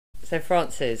So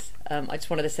Francis, I just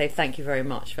wanted to say thank you very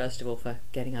much, first of all, for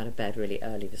getting out of bed really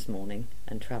early this morning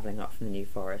and travelling up from the New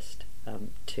Forest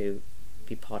to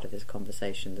be part of this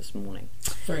conversation this morning.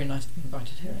 Very nice to be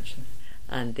invited here, actually.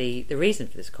 And the reason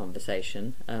for this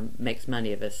conversation makes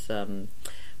many of us,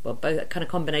 both a kind of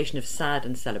combination of sad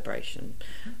and celebration,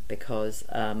 because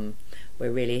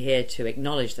we're really here to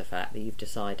acknowledge the fact that you've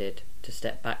decided to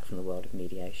step back from the world of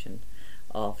mediation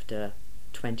after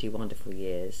 20 wonderful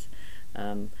years.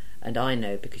 And I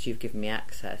know, because you've given me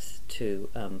access to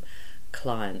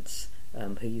clients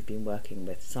who you've been working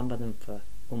with, some of them for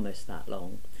almost that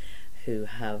long, who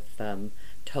have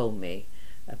told me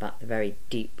about the very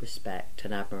deep respect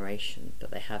and admiration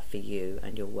that they have for you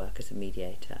and your work as a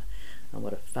mediator, and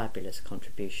what a fabulous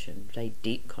contribution, very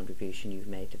deep contribution you've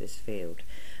made to this field,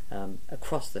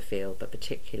 across the field, but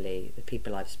particularly the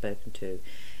people I've spoken to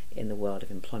in the world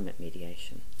of employment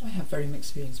mediation. I have very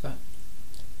mixed feelings about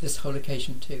this whole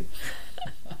occasion too.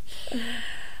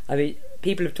 I mean,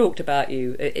 people have talked about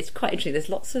you. It's quite interesting. There's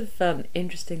lots of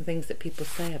interesting things that people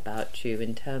say about you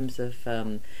in terms of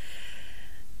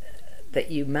that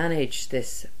you manage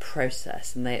this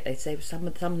process, and they say some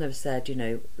of them have said, you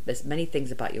know, there's many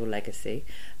things about your legacy,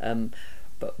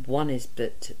 but one is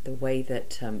that the way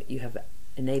that you have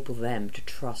enabled them to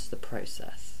trust the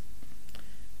process.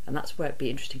 And that's where it'd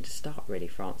be interesting to start, really,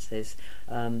 Francis,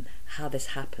 how this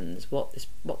happens, what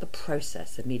the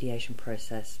process, the mediation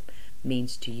process,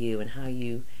 means to you, and how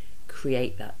you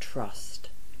create that trust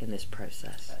in this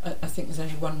process. I think there's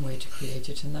only one way to create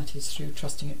it, and that is through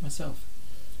trusting it myself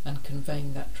and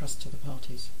conveying that trust to the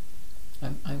parties.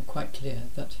 I'm quite clear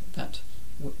that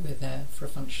we're there for a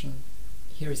function.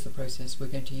 Here is the process, we're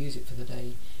going to use it for the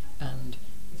day, and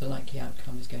the likely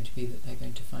outcome is going to be that they're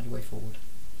going to find a way forward,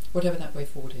 whatever that way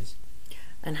forward is.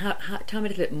 And how tell me a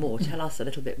little bit more, tell us a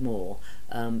little bit more,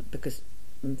 because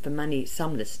for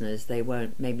some listeners, they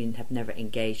have never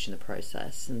engaged in the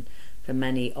process, and for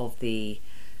many of the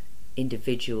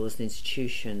individuals and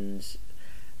institutions,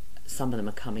 some of them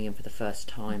are coming in for the first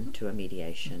time to a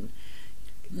mediation.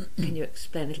 Can you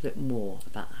explain a little bit more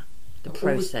about the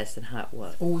process and how it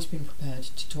works? Always been prepared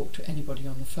to talk to anybody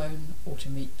on the phone or to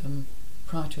meet them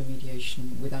prior to a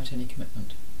mediation without any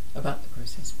commitment about the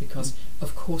process, because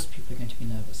of course people are going to be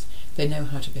nervous. They know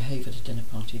how to behave at a dinner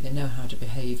party, they know how to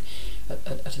behave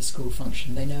at a school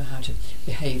function, they know how to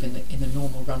behave in the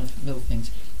normal run-of-the-mill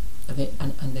things,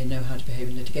 and they know how to behave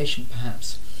in litigation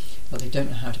perhaps, but they don't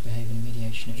know how to behave in a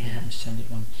mediation if they haven't attended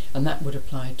one. And that would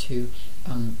apply to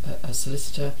a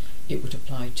solicitor, it would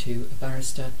apply to a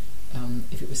barrister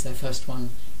if it was their first one,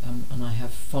 and I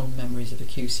have fond memories of a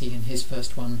QC in his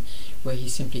first one where he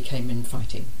simply came in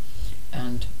fighting,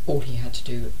 and all he had to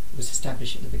do was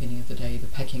establish at the beginning of the day the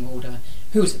pecking order: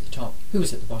 who was at the top, who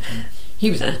was at the bottom. He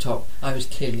was at the top, I was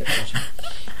clearly at the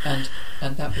bottom,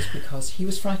 and that was because he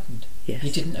was frightened. Yes.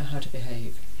 He didn't know how to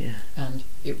behave, and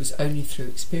it was only through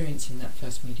experiencing that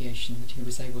first mediation that he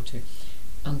was able to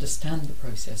understand the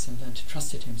process and learn to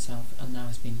trust it himself, and now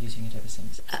has been using it ever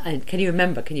since. And can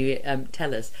you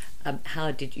tell us,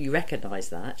 how did you recognise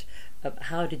that?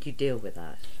 How did you deal with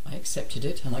that? I accepted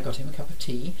it, and I got him a cup of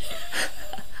tea.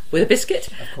 With a biscuit?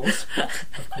 Of course.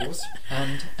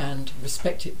 And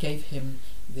respect it gave him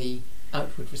the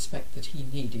outward respect that he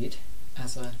needed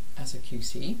as a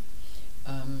QC,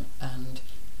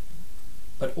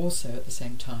 but also at the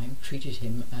same time treated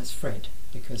him as Fred,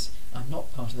 because I'm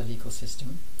not part of the legal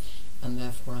system, and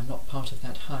therefore I'm not part of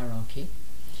that hierarchy,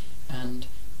 and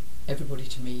everybody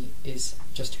to me is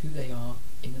just who they are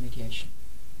in the mediation.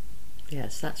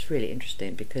 Yes, that's really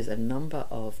interesting, because a number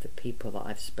of the people that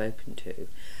I've spoken to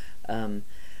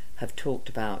have talked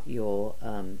about your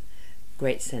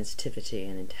great sensitivity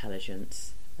and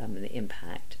intelligence and the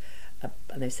impact.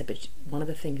 And they've said, but one of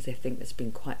the things they think that's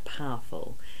been quite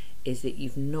powerful is that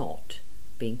you've not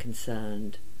been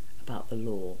concerned about the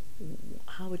law.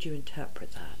 How would you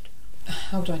interpret that?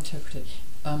 How would I interpret it?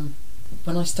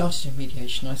 When I started in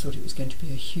mediation, I thought it was going to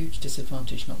be a huge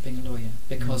disadvantage not being a lawyer,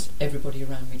 because everybody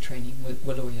around me training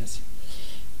were lawyers.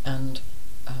 And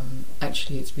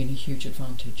actually it's been a huge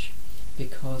advantage,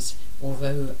 because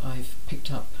although I've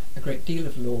picked up a great deal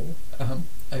of law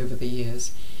over the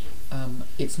years,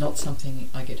 it's not something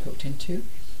I get hooked into.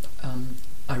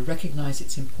 I recognise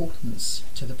its importance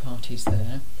to the parties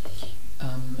there,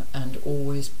 and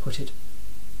always put it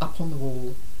up on the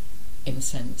wall, in a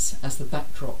sense, as the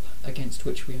backdrop against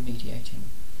which we are mediating.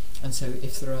 And so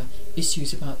if there are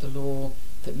issues about the law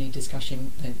that need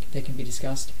discussion, then they can be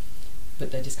discussed,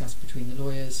 but they're discussed between the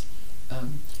lawyers.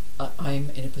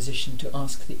 I'm in a position to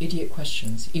ask the idiot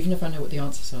questions, even if I know what the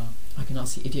answers are, I can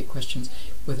ask the idiot questions,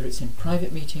 whether it's in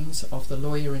private meetings of the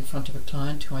lawyer in front of a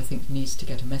client who I think needs to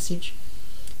get a message,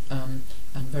 and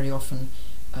very often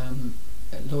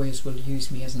lawyers will use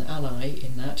me as an ally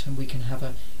in that, and we can have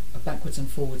a backwards and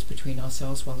forwards between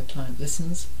ourselves while the client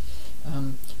listens,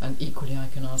 and equally I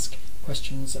can ask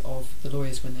questions of the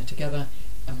lawyers when they're together.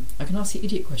 I can ask the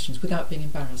idiot questions without being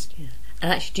embarrassed. Yeah.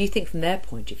 And actually, do you think from their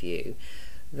point of view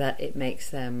that it makes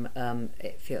them,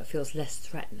 it feels less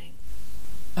threatening?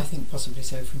 I think possibly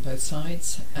so from both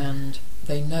sides, and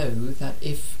they know that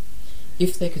if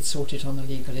they could sort it on the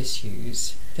legal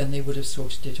issues, then they would have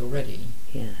sorted it already.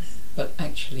 Yes. But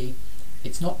actually,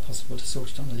 it's not possible to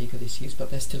sort it on the legal issues, but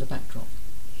there's still a backdrop,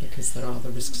 because there are the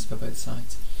risks for both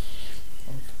sides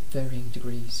of varying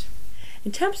degrees.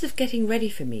 In terms of getting ready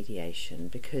for mediation,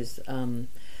 because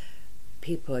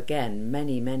people, again,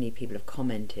 many people have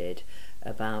commented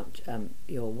about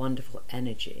your wonderful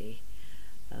energy,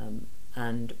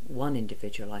 and one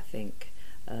individual, I think,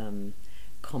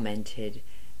 commented,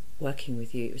 working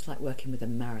with you, it was like working with a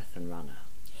marathon runner.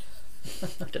 I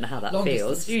don't know how that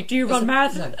feels. Do you run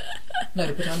marathons?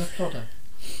 No, but I'm a plodder,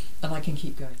 and I can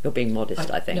keep going. You're being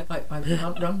modest, I think. No, I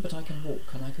can't run, but I can walk,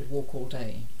 and I could walk all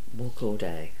day. Walk all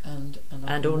day. And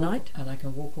all night? And I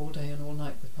can walk all day and all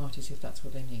night with parties if that's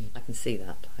what they need. I can see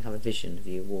that. I have a vision of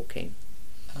you walking.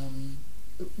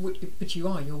 But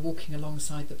you're walking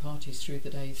alongside the parties through the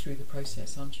day, through the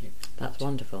process, aren't you? That's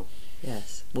wonderful.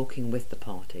 Yes, walking with the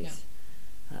parties.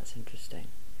 Yeah. That's interesting.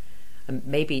 And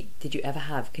maybe, did you ever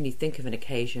can you think of an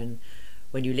occasion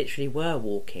when you literally were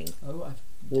walking? Oh,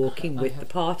 walking with the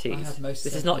parties. I have most.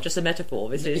 This is not just a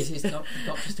metaphor. It is not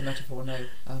just a metaphor. No,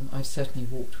 I've certainly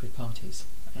walked with parties,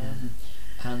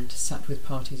 and sat with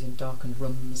parties in darkened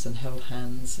rooms, and held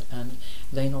hands, and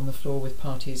lain on the floor with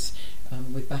parties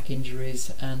with back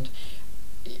injuries, and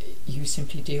you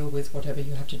simply deal with whatever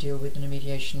you have to deal with in a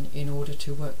mediation in order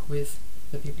to work with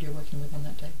the people you're working with on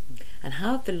that day. And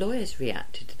how have the lawyers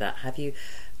reacted to that? Have you,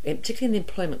 particularly in the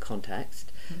employment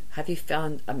context, have you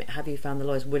found the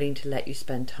lawyers willing to let you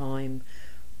spend time,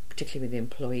 particularly with the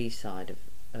employee side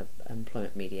of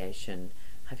employment mediation?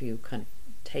 Have you kind of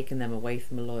taken them away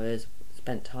from the lawyers,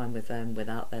 spent time with them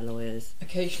without their lawyers?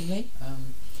 Occasionally.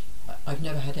 I've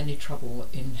never had any trouble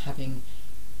in having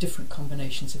different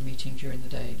combinations of meeting during the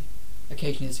day.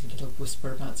 Occasionally there's a little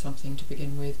whisper about something to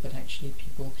begin with, but actually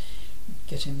people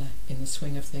get in the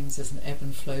swing of things. There's an ebb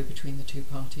and flow between the two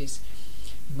parties.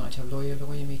 You might have lawyer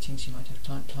meetings, you might have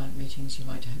client meetings, you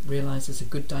might realise there's a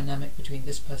good dynamic between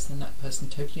this person and that person,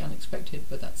 totally unexpected,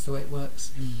 but that's the way it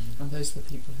works. And those are the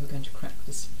people who are going to crack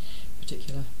this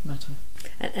particular matter.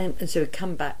 And so we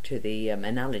come back to the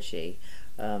analogy,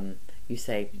 you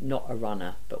say not a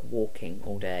runner but walking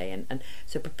all day, and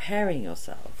so preparing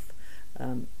yourself,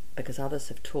 because others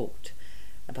have talked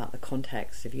about the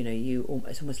context of,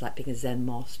 it's almost like being a Zen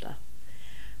master.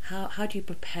 How do you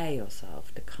prepare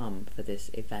yourself to come for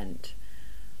this event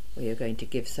where you're going to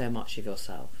give so much of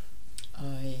yourself?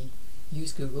 I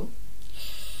use Google.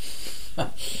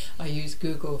 I use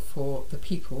Google for the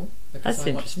people, because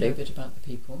I want to know a bit about the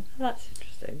people. That's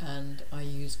interesting. And I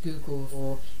use Google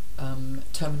for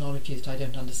terminology that I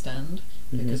don't understand,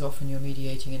 because often you're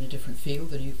mediating in a different field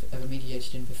than you've ever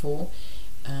mediated in before.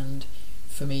 And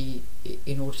for me,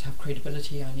 in order to have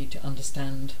credibility, I need to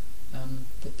understand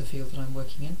the field that I'm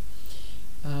working in.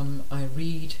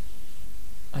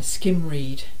 I skim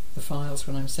read the files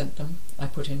when I'm sent them. I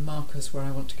put in markers where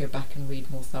I want to go back and read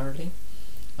more thoroughly.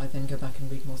 I then go back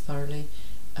and read more thoroughly,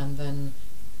 and then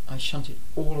I shunt it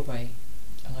all away,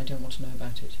 and I don't want to know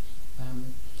about it.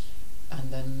 And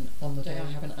then on the day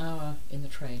I have an hour in the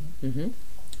train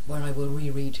where I will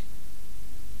reread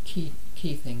key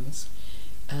things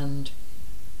and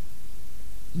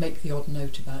make the odd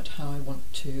note about how I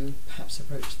want to perhaps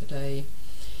approach the day,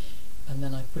 and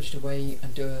then I put it away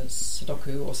and do a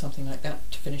Sudoku or something like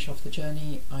that to finish off the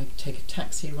journey. I take a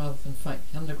taxi rather than fight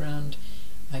the underground.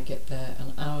 I get there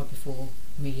an hour before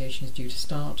the mediation is due to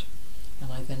start,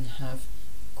 and I then have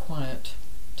quiet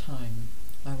time.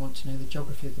 I want to know the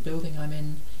geography of the building I'm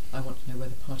in. I want to know where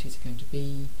the parties are going to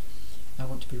be. I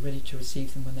want to be ready to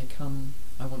receive them when they come.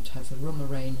 I want to have the room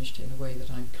arranged in a way that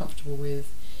I'm comfortable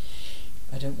with.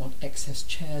 I don't want excess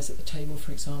chairs at the table,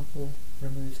 for example.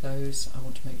 Remove those. I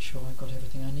want to make sure I've got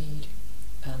everything I need,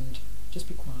 and just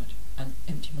be quiet and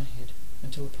empty my head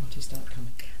until the parties start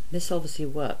coming. This obviously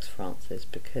works, Frances,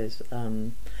 because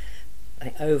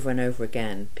over and over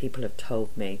again people have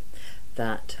told me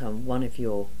that one of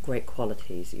your great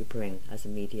qualities that you bring as a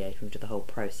mediator into the whole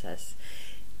process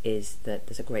is that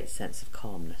there's a great sense of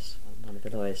calmness. One of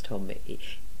the lawyers told me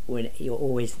when you're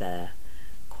always there,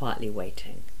 quietly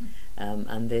waiting,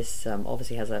 and this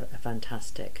obviously has a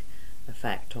fantastic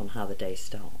effect on how the day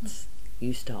starts.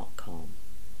 You start calm.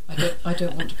 I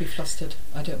don't want to be flustered.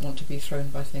 I don't want to be thrown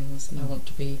by things. I want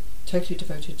to be totally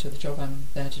devoted to the job I'm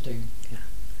there to do. Yeah.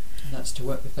 And that's to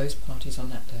work with those parties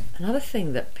on that day. Another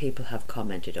thing that people have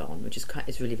commented on, which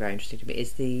is really very interesting to me,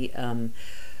 is the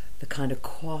kind of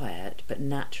quiet but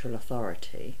natural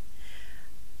authority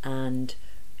and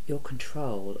your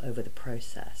control over the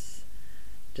process.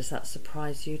 Does that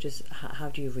surprise you? How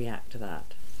do you react to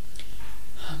that?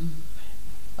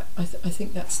 I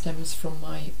think that stems from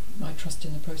my trust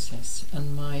in the process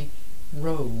and my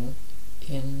role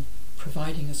in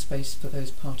providing a space for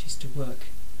those parties to work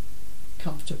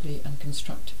comfortably and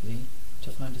constructively to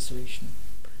find a solution.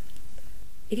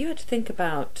 If you had to think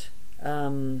about,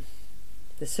 there's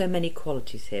so many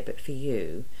qualities here, but for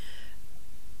you,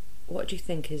 what do you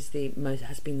think has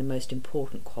been the most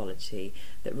important quality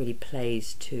that really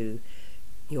plays to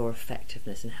your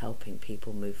effectiveness in helping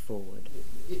people move forward?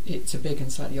 It's a big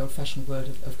and slightly old-fashioned word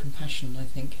of compassion, I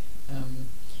think.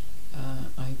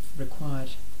 I've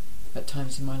required at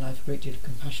times in my life a great deal of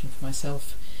compassion for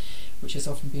myself, which has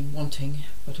often been wanting,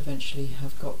 but eventually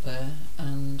have got there.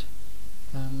 And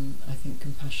I think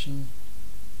compassion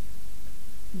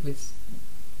with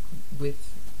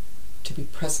to be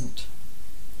present.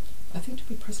 I think to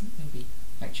be present, maybe,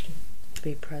 actually. To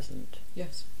be present?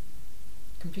 Yes.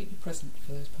 Completely present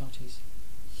for those parties.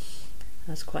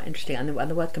 That's quite interesting. And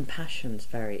the word compassion is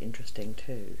very interesting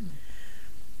too.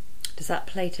 Does that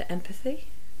play to empathy?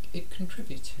 It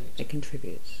contributes to it. It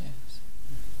contributes. Yes.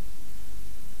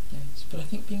 Yes. But I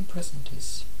think being present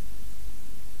is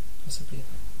possibly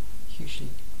hugely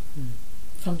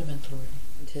fundamental,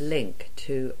 really. To link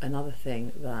to another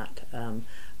thing that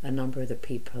a number of the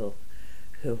people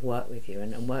who have worked with you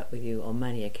and worked with you on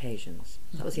many occasions.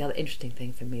 That was the other interesting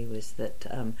thing for me, was that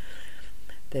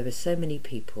there were so many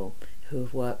people who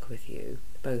have worked with you,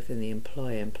 both in the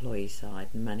employee side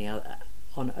and many other,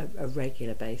 on a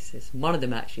regular basis. One of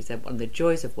them actually said one of the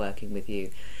joys of working with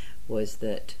you was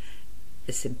that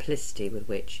the simplicity with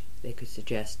which they could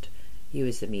suggest you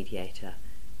as the mediator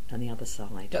and the other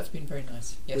side. That's been very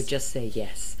nice. Yes. Would just say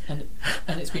yes. And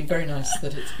it's been very nice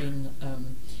that it's been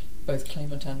both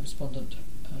claimant and respondent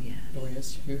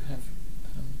lawyers who have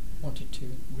wanted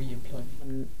to re-employ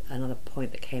me. Another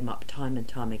point that came up time and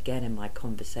time again in my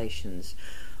conversations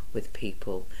with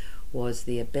people was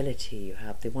the ability you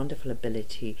have, the wonderful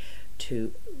ability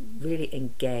to really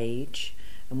engage.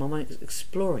 And when we're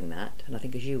exploring that, and I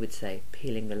think as you would say,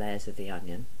 peeling the layers of the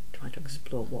onion, trying to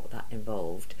explore what that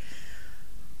involved,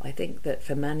 I think that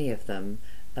for many of them,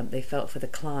 they felt for the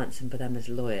clients and for them as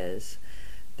lawyers,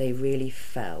 they really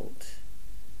felt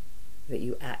that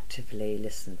you actively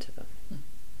listened to them.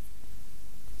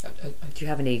 Do you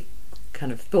have any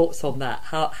kind of thoughts on that?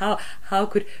 How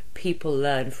could people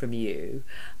learn from you?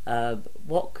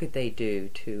 What could they do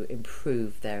to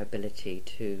improve their ability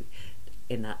to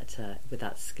with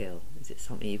that skill? Is it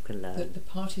something you can learn? The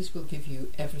parties will give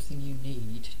you everything you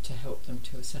need to help them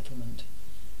to a settlement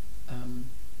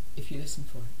if you listen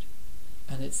for it.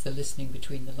 And it's the listening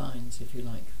between the lines, if you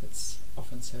like, that's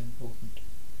often so important.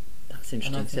 That's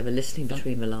interesting. So we're listening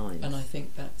between the lines. And I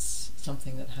think that's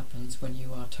something that happens when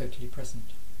you are totally present,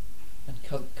 and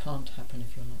can't happen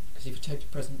if you're not. Because if you're totally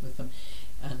present with them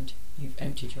and you've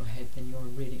emptied your head, then you're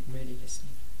really, really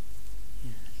listening.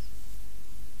 Yes.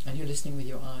 And you're listening with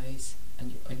your eyes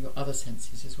and your other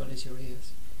senses as well as your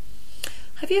ears.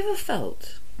 Have you ever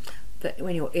felt that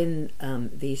when you're in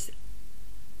this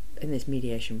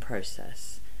mediation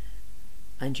process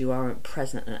and you aren't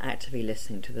present and actively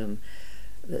listening to them,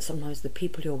 that sometimes the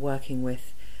people you're working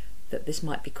with, that this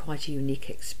might be quite a unique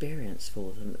experience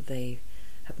for them, that they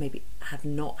have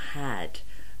not had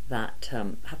that,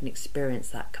 haven't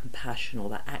experienced that compassion or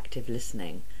that active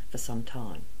listening for some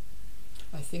time?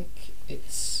 I think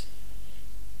it's,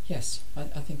 yes, I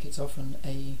think it's often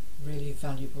a really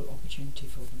valuable opportunity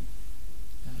for them.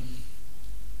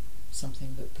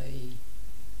 Something that they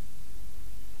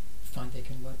find they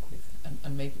can work with,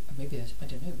 and maybe I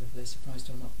don't know whether they're surprised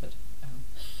or not, but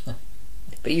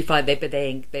but you find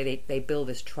they build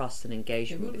this trust and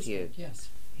engagement with you. Yes.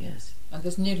 And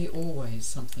there's nearly always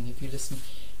something, if you listen,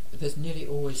 there's nearly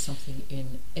always something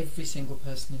in every single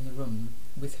person in the room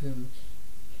with whom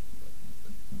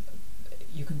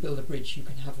you can build a bridge, you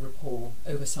can have a rapport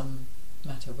over some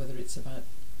matter, whether it's about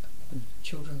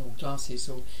children or classes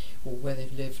or where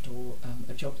they've lived or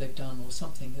a job they've done or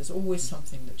something. There's always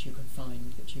something that you can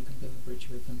find that you can build a bridge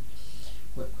with and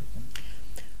work with them.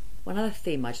 One other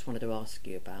theme I just wanted to ask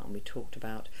you about, and we talked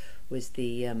about, was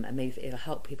the and maybe it'll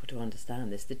help people to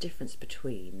understand this, the difference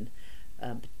between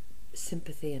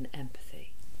sympathy and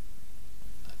empathy?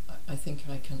 I think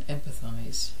I can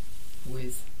empathise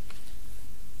with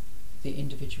the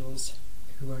individuals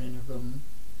who are in a room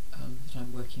that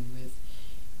I'm working with.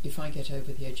 If I get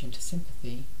over the edge into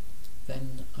sympathy,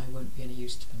 then I won't be any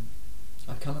use to them.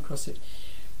 I've come across it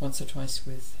once or twice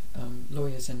with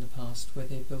lawyers in the past where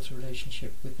they've built a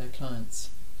relationship with their clients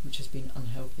which has been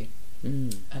unhealthy.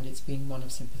 And it's been one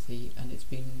of sympathy, and it's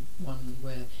been one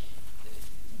where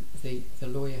the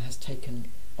lawyer has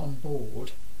taken on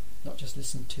board, not just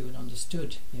listened to and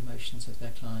understood the emotions of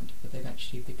their client, but they've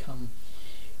actually become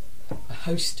a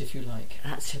host, if you like,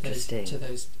 That's interesting. to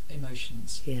those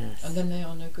emotions. Yes. And then they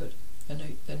are no good.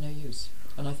 They're no use.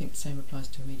 And I think the same applies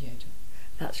to a mediator.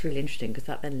 That's really interesting, because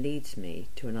that then leads me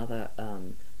to another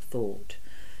thought,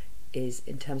 is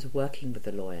in terms of working with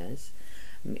the lawyers.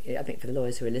 I think for the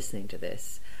lawyers who are listening to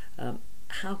this,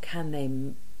 how can they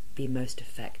be most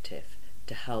effective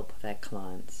to help their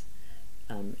clients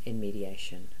in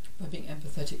mediation? By being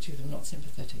empathetic to them, not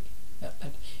sympathetic.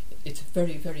 It's a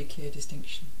very, very clear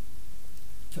distinction.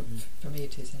 For me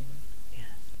it is anyway.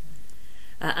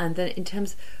 Yeah. And then in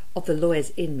terms of the lawyers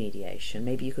in mediation,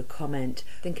 maybe you could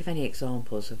think of any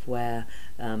examples of where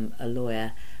a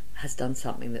lawyer has done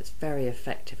something that's very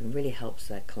effective and really helps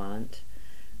their client,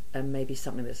 and maybe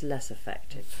something that's less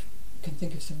effective. I can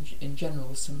think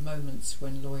of some moments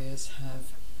when lawyers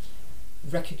have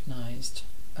recognised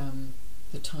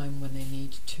the time when they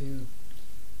need to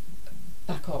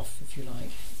back off, if you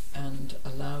like, and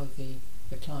allow the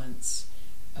clients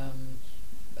an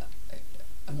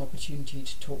opportunity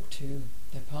to talk to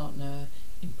their partner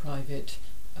in private,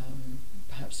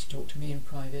 perhaps to talk to me in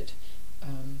private,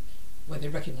 where they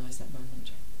recognise that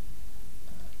moment.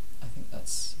 I think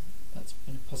that's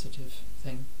been a positive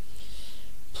thing.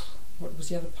 What was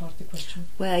the other part of the question?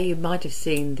 Where you might have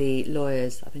seen the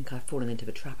lawyers, I think I've fallen into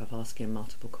the trap of asking a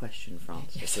multiple question,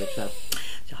 Frances. Yes.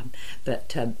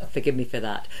 But forgive me for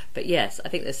that. But yes, I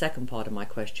think the second part of my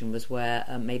question was where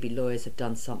maybe lawyers have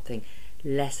done something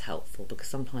less helpful, because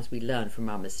sometimes we learn from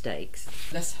our mistakes.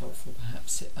 Less helpful,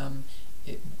 perhaps.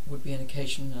 It would be an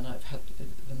occasion, and I've had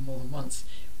them more than once,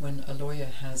 when a lawyer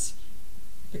has,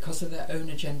 because of their own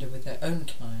agenda with their own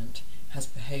client, has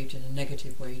behaved in a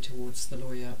negative way towards the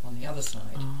lawyer on the other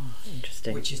side. Oh,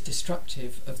 interesting. Which is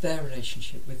destructive of their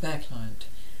relationship with their client,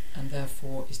 and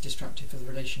therefore is destructive of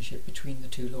the relationship between the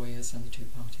two lawyers and the two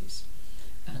parties.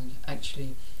 And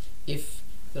actually, if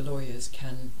the lawyers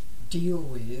can deal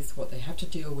with what they have to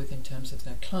deal with in terms of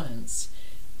their clients,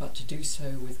 but to do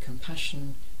so with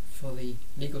compassion for the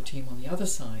legal team on the other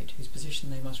side, whose position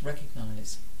they must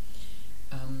recognise,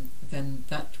 then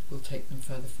that will take them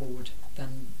further forward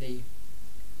than the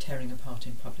tearing apart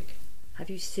in public. Have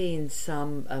you seen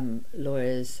some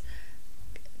lawyers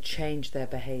change their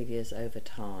behaviours over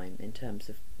time in terms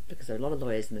of, because there are a lot of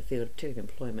lawyers in the field, particularly of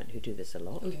employment, who do this a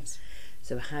lot. Oh, yes.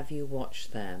 So have you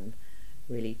watched them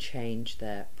really change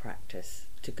their practice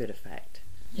to good effect?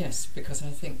 Yes, because I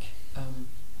think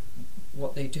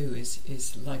what they do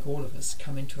is, like all of us,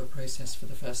 come into a process for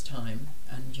the first time,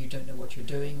 and you don't know what you're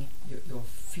doing, you're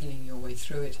feeling your way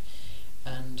through it,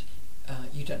 and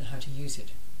you don't know how to use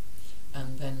it.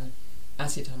 And then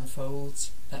as it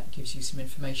unfolds, that gives you some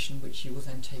information which you will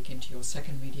then take into your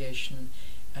second mediation,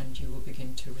 and you will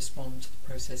begin to respond to the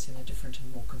process in a different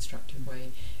and more constructive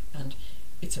way. And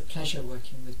it's a pleasure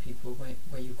working with people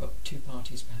where you've got two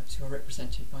parties perhaps who are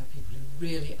represented by people who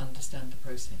really understand the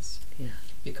process. Yeah.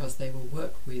 Because they will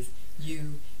work with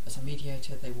you as a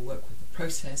mediator, they will work with the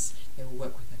process, they will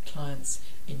work with their clients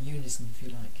in unison, if you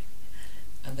like.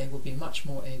 And they will be much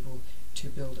more able to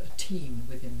build a team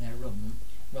within their room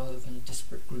rather than a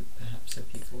disparate group perhaps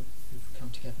of people who've come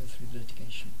together through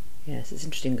litigation. Yes, it's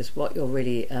interesting because what you're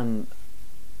really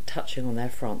touching on there,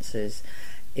 Frances,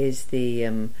 is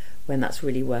the when that's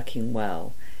really working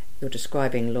well. You're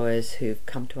describing lawyers who've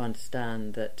come to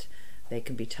understand that they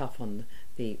can be tough on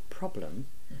the problem,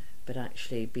 but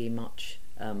actually be much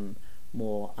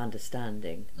more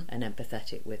understanding and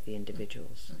empathetic with the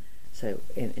individuals. So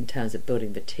in terms of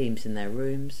building the teams in their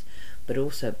rooms, but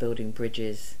also building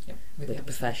bridges with the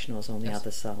professionals on the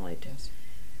other side. Yes.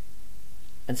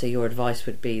 And so your advice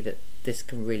would be that this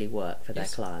can really work for their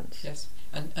clients. Yes,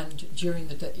 and during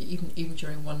the day, even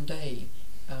during one day,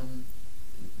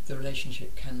 the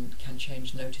relationship can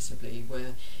change noticeably.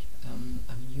 Where I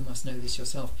mean, you must know this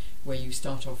yourself, where you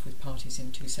start off with parties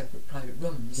in two separate private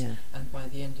rooms, and by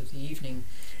the end of the evening,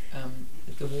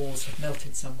 the walls have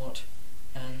melted somewhat,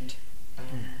 and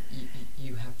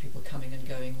you have people coming and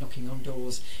going, knocking on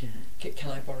doors.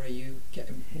 Can I borrow you?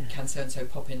 Can so and so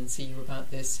pop in and see you about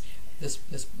this?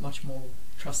 There's much more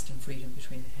trust and freedom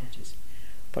between the parties.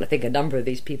 Well, I think a number of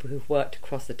these people who've worked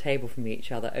across the table from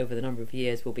each other over the number of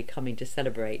years will be coming to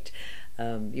celebrate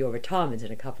your retirement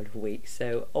in a couple of weeks.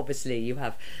 So obviously you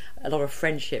have a lot of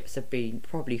friendships have been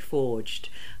probably forged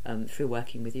through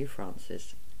working with you,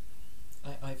 Francis.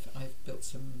 I've built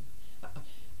some.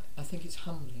 I think it's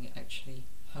humbling actually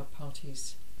how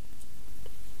parties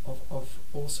of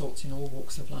all sorts in all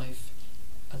walks of life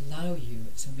allow you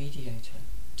as a mediator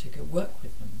to go work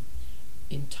with them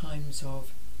in times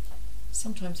of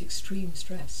sometimes extreme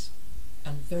stress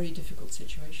and very difficult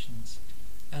situations,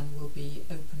 and will be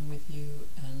open with you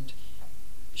and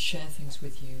share things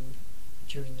with you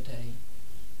during the day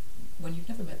when you've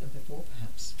never met them before,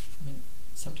 perhaps. I mean,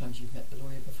 sometimes you've met the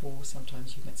lawyer before,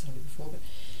 sometimes you've met somebody before, but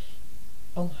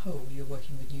on the whole you're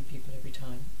working with new people every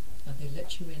time, and they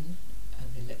let you in and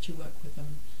they let you work with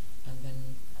them, and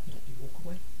then they let you walk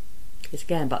away. It's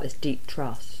again about this deep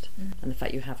trust and the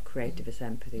fact you have creativist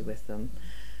empathy with them.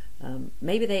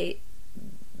 Maybe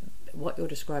what you're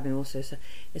describing also is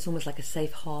it's almost like a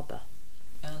safe harbour.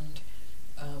 And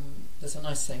there's a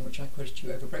nice saying which I quoted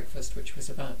you over breakfast, which was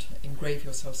about engrave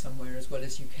yourself somewhere as well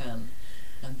as you can,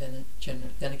 and then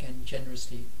again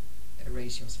generously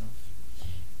erase yourself.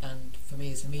 And for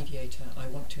me as a mediator, I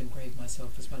want to engrave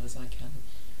myself as well as I can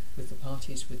with the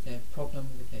parties, with their problem,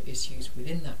 with their issues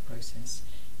within that process,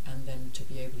 and then to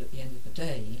be able at the end of the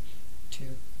day to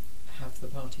have the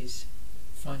parties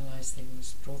finalise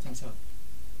things, draw things up,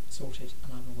 sorted,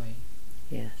 and I'm away.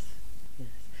 Yes.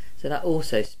 So that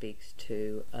also speaks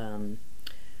to,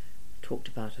 talked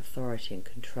about authority and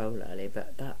control earlier,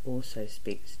 but that also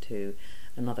speaks to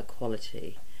another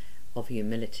quality of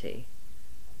humility.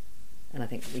 And I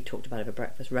think we talked about over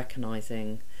breakfast,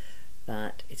 recognising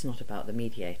that it's not about the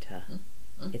mediator,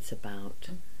 it's about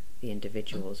the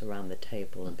individuals around the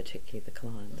table, and particularly the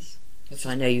clients. So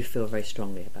I know you feel very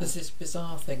strongly about it. There's this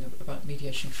bizarre thing about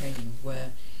mediation training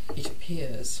where it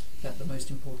appears that the most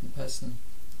important person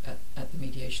at the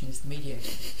mediation is the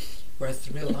mediator, whereas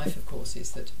the real life, of course,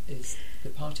 is the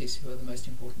parties who are the most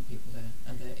important people there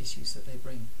and their issues that they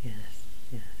bring.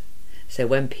 Yes. So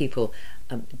when people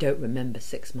don't remember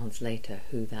 6 months later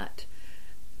who that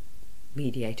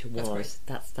mediator was,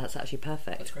 that's actually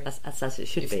perfect. That's great. That's as it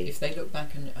should be. If they look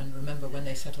back and remember when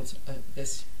they settled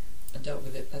this and dealt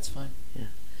with it, that's fine. Yeah.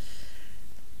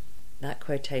 That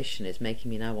quotation is making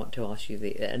me now want to ask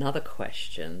you another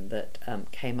question that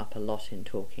came up a lot in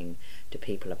talking to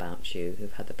people about you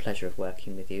who've had the pleasure of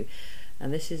working with you,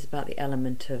 and this is about the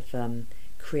element of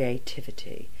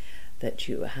creativity, that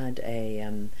you had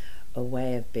a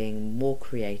way of being more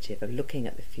creative, of looking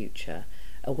at the future,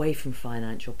 away from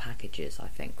financial packages. I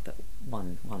think that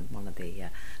one of the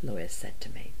lawyers said to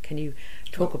me. Can you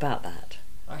talk about that?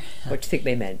 What do you think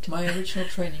they meant? My original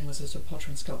training was as a potter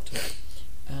and sculptor,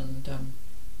 and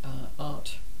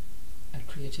art and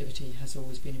creativity has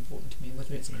always been important to me,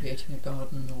 whether it's creating a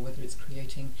garden or whether it's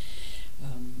creating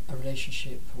a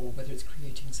relationship or whether it's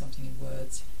creating something in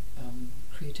words.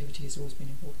 Creativity has always been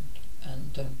important,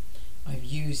 and I've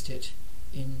used it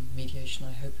in mediation,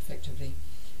 I hope, effectively.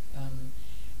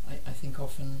 I think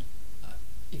often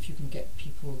if you can get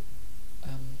people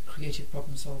creative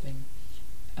problem solving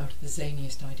out of the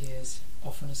zaniest ideas,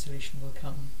 often a solution will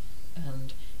come,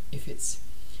 and if it's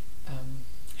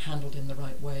handled in the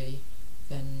right way,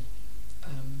 then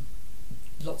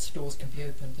lots of doors can be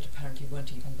opened that apparently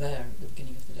weren't even there at the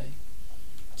beginning of the day.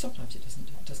 Sometimes it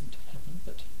doesn't happen,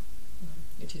 but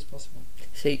it is possible.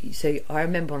 So I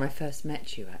remember when I first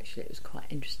met you, actually, it was quite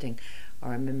interesting. I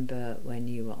remember when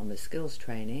you were on the skills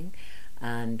training,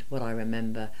 and what I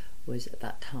remember was at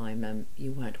that time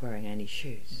you weren't wearing any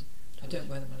shoes. I don't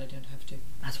wear them and I don't have to.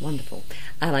 That's wonderful.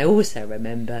 And I also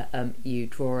remember you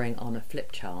drawing on a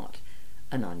flip chart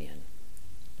an onion.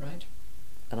 Right.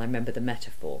 And I remember the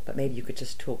metaphor, but maybe you could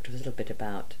just talk to us a little bit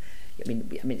about, I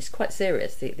mean it's quite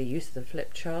serious, the use of the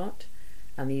flip chart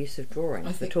and the use of drawing.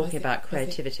 We're talking about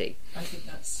creativity. I think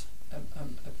that's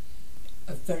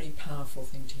a very powerful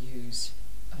thing to use,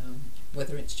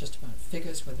 whether it's just about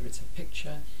figures, whether it's a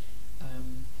picture.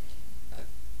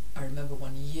 I remember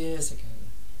one years ago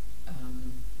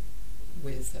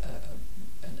with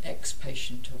an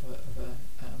ex-patient of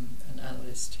an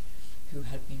analyst who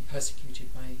had been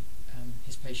persecuted by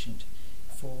his patient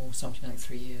for something like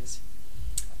 3 years,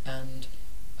 and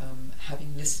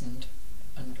having listened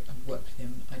and worked with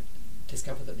him, I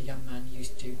discovered that the young man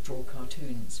used to draw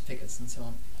cartoons, figures and so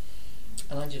on,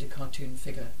 and I did a cartoon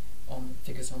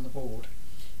figures on the board,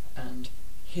 and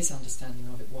his understanding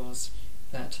of it was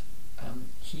that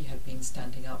he had been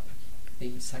standing up,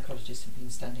 the psychologist had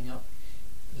been standing up,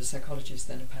 the psychologist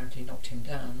then apparently knocked him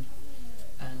down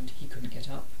and he couldn't get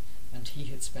up, and he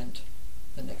had spent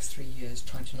the next 3 years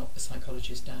trying to knock the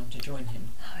psychologist down to join him.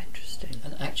 How interesting.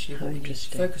 And actually what we needed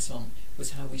to focus on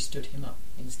was how we stood him up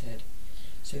instead.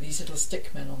 So these little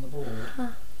stick men on the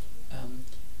board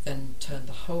then turned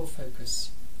the whole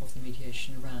focus of the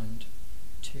mediation around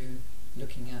to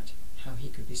looking at how he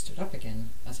could be stood up again,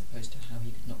 as opposed to how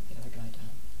he could knock the other guy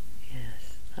down.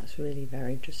 Yes, that's really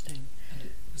very interesting. And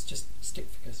it was just stick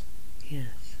figures.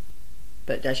 Yes.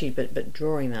 But actually, but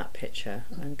drawing that picture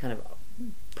and kind of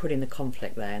putting the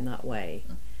conflict there in that way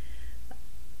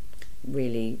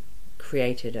really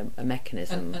created a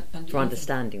mechanism and for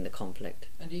understanding the conflict.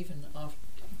 And even after,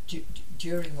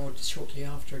 during or shortly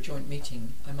after a joint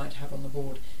meeting, I might have on the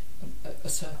board a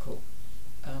circle,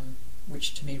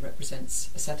 which to me represents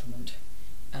a settlement,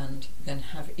 and then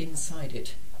have inside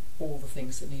it all the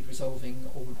things that need resolving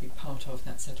or would be part of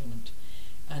that settlement.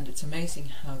 And it's amazing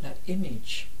how that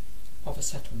image of a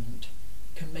settlement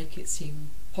can make it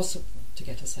seem possible to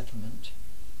get a settlement,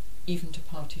 even to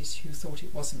parties who thought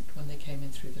it wasn't when they came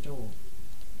in through the door,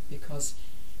 because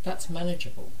that's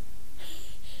manageable.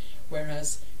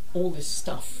 Whereas all this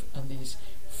stuff and these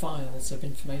files of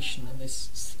information and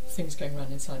this things going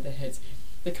around inside their heads,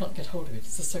 they can't get hold of it.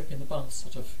 It's the soap in the bath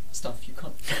sort of stuff. You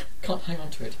can't hang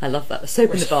on to it. I love that, the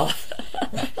soap in the bath.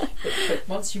 but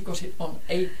once you've got it on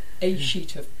a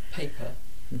sheet of paper,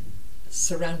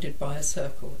 surrounded by a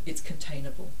circle, it's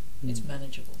containable. It's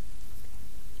manageable.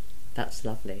 That's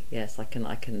lovely. Yes, I can,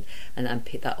 and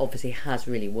that obviously has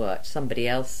really worked. Somebody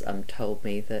else told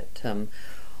me that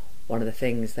one of the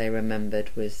things they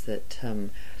remembered was that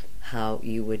how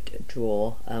you would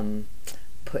draw,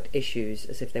 put issues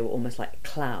as if they were almost like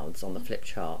clouds on the flip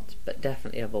chart, but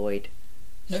definitely avoid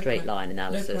straight line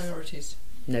analysis. No priorities.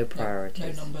 No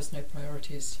priorities. No numbers, no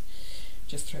priorities.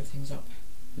 Just throw things up.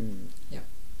 Yeah.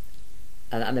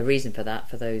 And the reason for that,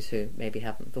 for those who maybe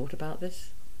haven't thought about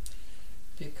this?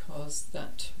 Because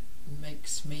that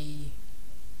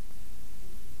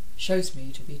shows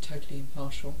me to be totally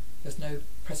impartial. There's no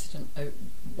precedent.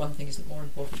 One thing isn't more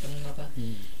important than another.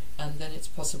 And then it's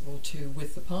possible to,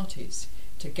 with the parties,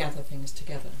 to gather things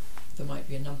together. There might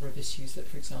be a number of issues that,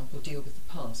 for example, deal with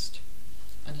the past,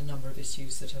 and a number of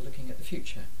issues that are looking at the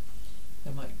future.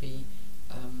 There might be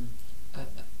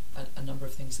a number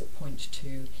of things that point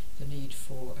to the need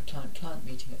for a client-client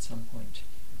meeting at some point.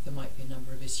 There might be a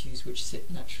number of issues which sit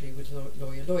naturally with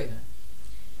lawyer-lawyer.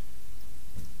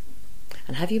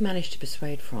 And have you managed to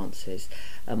persuade, Frances,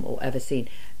 or ever seen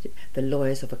the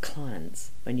lawyers of a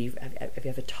clients, when have you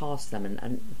ever tasked them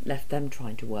and left them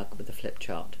trying to work with the flip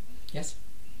chart? Yes.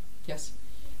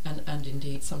 And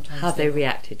indeed sometimes... How have they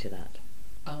reacted to that?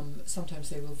 Sometimes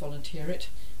they will volunteer it,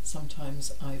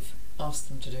 sometimes I've asked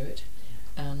them to do it,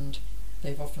 and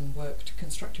they've often worked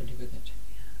constructively with it.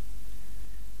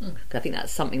 I think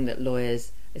that's something that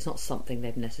lawyers, it's not something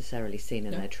they've necessarily seen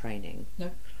in their training.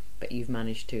 No. But you've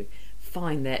managed to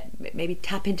find maybe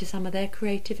tap into some of their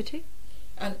creativity?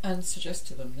 And suggest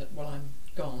to them that while I'm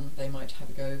gone, they might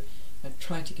have a go and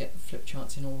try to get the flip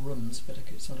charts in all rooms, but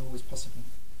it's not always possible.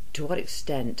 To what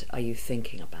extent are you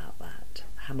thinking about that?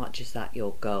 How much is that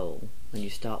your goal when you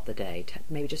start the day?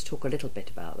 Maybe just talk a little bit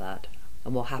about that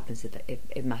and what happens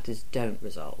if matters don't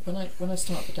resolve. When I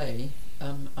start the day,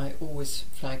 I always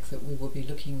flag that we will be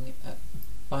looking at,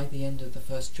 by the end of the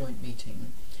first joint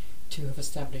meeting, to have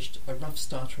established a rough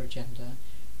starter agenda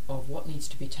of what needs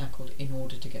to be tackled in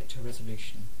order to get to a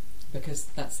resolution, because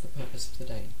that's the purpose of the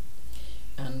day.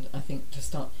 And I think to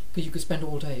start, because you could spend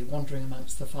all day wandering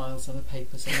amongst the files and the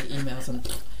papers and the emails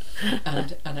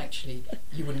and actually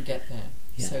you wouldn't get there.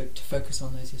 Yeah. So to focus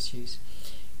on those issues.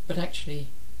 But actually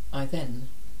I then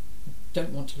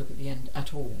don't want to look at the end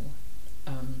at all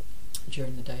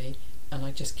during the day, and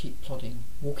I just keep plodding,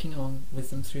 walking on with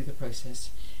them through the process,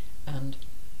 and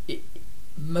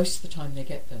most of the time they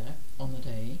get there on the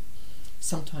day.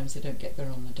 Sometimes they don't get there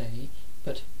on the day,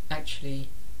 but actually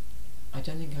I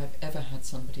don't think I've ever had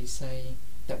somebody say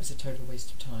that was a total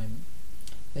waste of time.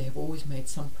 They have always made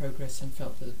some progress and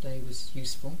felt that the day was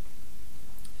useful,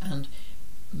 and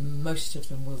most of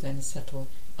them will then settle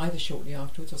either shortly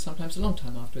afterwards or sometimes a long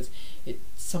time afterwards.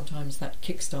 Sometimes that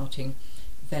kick-starting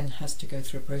then has to go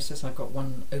through a process. I've got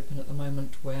one open at the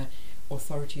moment where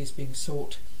authority is being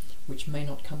sought, which may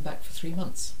not come back for 3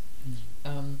 months.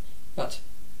 But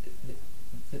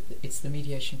it's the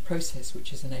mediation process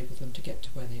which has enabled them to get to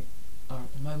where they are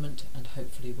at the moment, and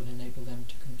hopefully will enable them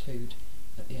to conclude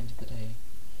at the end of the day.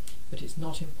 But it's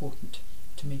not important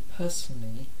to me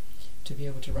personally to be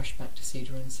able to rush back to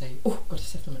CEDA and say, "Oh, got a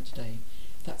settlement today."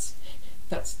 That's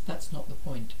not the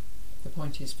point. The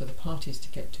point is for the parties to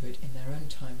get to it in their own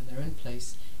time and their own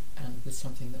place, and with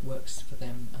something that works for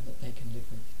them and that they can live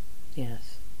with.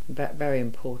 Yes, very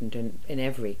important in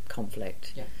every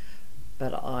conflict. Yeah.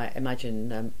 But I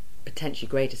imagine potentially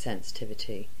greater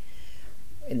sensitivity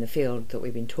in the field that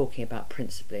we've been talking about,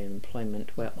 principally in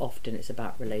employment, where often it's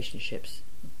about relationships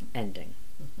ending.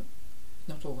 Mm-hmm.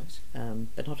 Not always.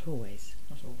 But not always.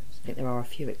 Not always. I think there are a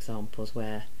few examples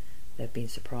where there have been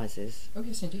surprises. Oh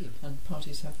yes, indeed. And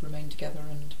parties have remained together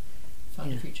and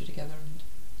found a future together, and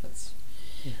that's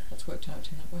worked out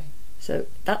in that way. So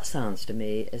that sounds to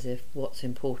me as if what's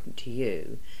important to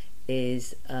you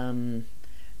is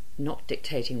not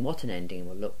dictating what an ending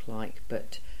will look like,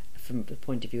 but from the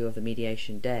point of view of the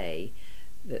mediation day,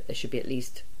 that there should be at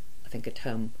least, I think, a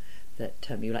term that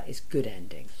you like is good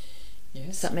ending. Yes.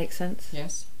 Does that make sense?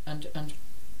 Yes, and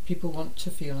people want to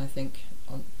feel, I think,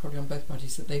 probably on both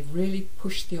parties, that they've really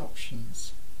pushed the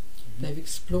options, they've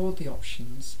explored the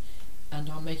options, and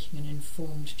are making an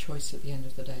informed choice at the end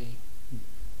of the day,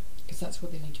 because that's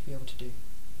what they need to be able to do.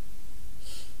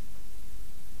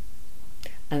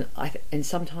 And and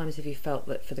sometimes, if you felt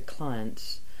that for the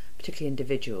clients, particularly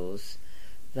individuals,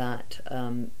 that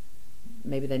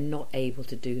maybe they're not able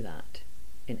to do that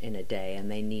in a day, and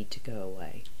they need to go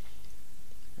away.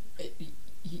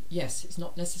 Yes, it's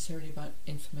not necessarily about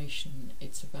information,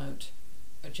 it's about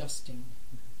adjusting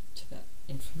to that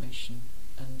information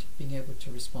and being able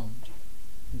to respond.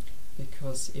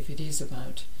 Because if it is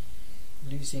about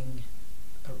losing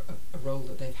a role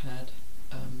that they've had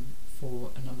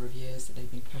for a number of years that they've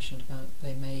been passionate about,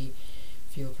 they may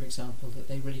feel, for example, that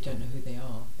they really don't know who they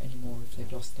are anymore if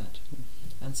they've lost that.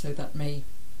 And so that may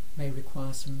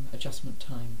require some adjustment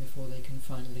time before they can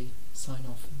finally sign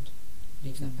off and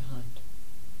leave that behind.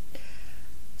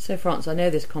 So, France, I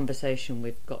know this conversation,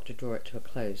 we've got to draw it to a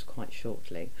close quite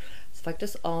shortly. So if I could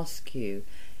just ask you,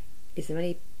 is there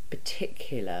any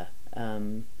particular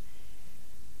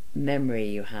memory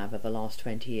you have of the last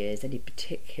 20 years, any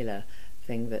particular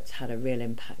thing that's had a real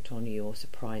impact on you or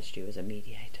surprised you as a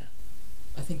mediator?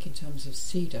 I think in terms of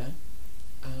CEDA,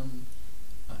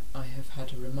 I have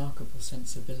had a remarkable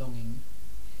sense of belonging,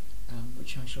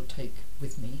 which I shall take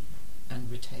with me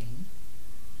and retain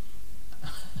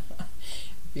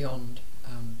beyond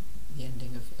the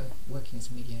ending of working as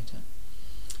a mediator.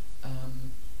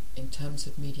 In terms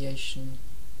of mediation,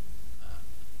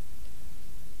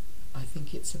 I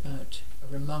think it's about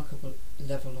a remarkable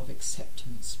level of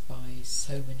acceptance by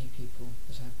so many people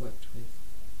that I've worked with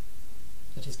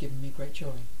that has given me great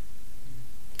joy.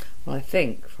 Well, I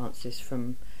think, Francis,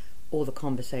 from all the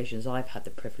conversations I've had the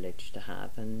privilege to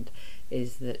have, and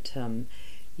is that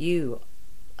you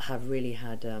have really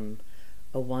had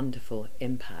a wonderful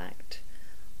impact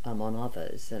on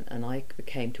others, and I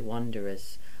came to wonder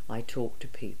as I talked to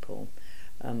people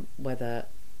whether,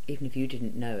 even if you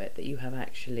didn't know it, that you have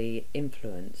actually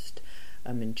influenced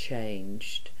and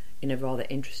changed in a rather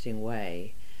interesting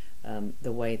way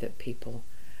the way that people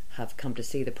have come to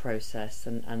see the process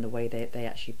and the way they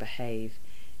actually behave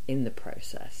in the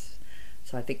process.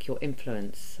 So I think your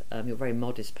influence, you're a very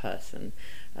modest person,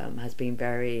 has been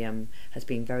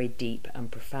very deep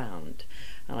and profound.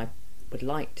 And I would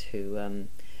like to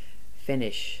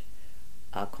finish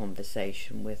our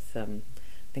conversation with, I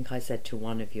think I said to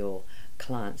one of your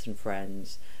clients and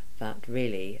friends that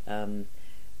really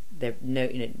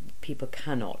people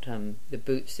cannot, the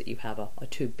boots that you have are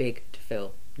too big to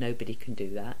fill. Nobody can do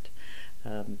that.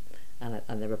 And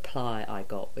the reply I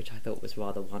got, which I thought was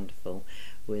rather wonderful,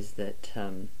 was that,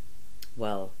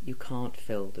 well, you can't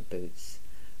fill the boots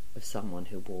of someone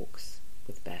who walks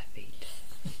with bare feet.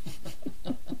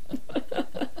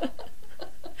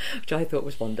 Which I thought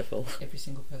was wonderful. Every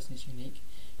single person is unique,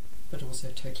 but also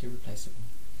totally replaceable.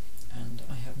 And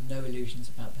I have no illusions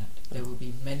about that. There will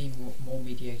be many more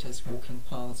mediators walking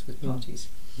paths with parties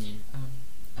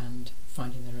and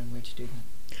finding their own way to do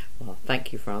that. Well,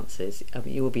 thank you, Francis.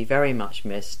 You will be very much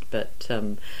missed, but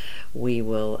we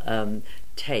will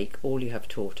take all you have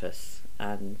taught us,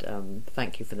 and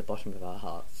thank you from the bottom of our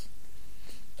hearts.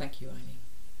 Thank you, Eileen.